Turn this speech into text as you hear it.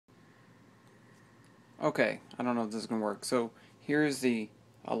Okay, I don't know if this is going to work. So here's a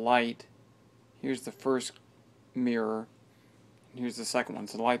light. Here's the first mirror. And here's the second one.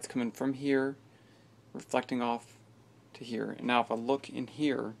 So the light's coming from here, reflecting off to here. And now if I look in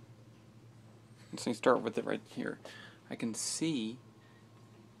here, so you start with it right here, I can see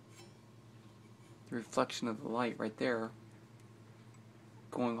the reflection of the light right there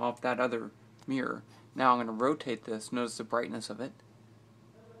going off that other mirror. Now I'm going to rotate this. Notice the brightness of it.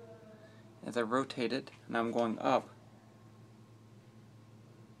 As I rotate it, and I'm going up,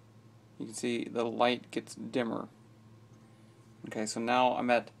 you can see the light gets dimmer. Okay, so now I'm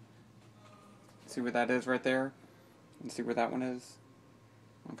at, see where that is right there? And see where that one is?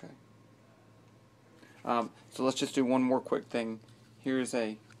 Okay. So let's just do one more quick thing. Here's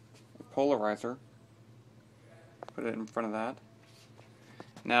a polarizer. Put it in front of that.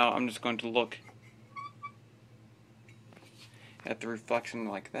 Now I'm just going to look at the reflection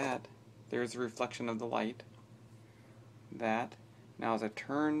like that. There's the reflection of the light. That. Now as I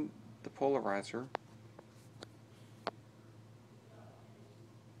turn the polarizer,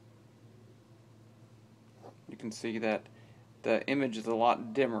 you can see that the image is a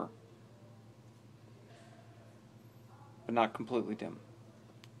lot dimmer, but not completely dim.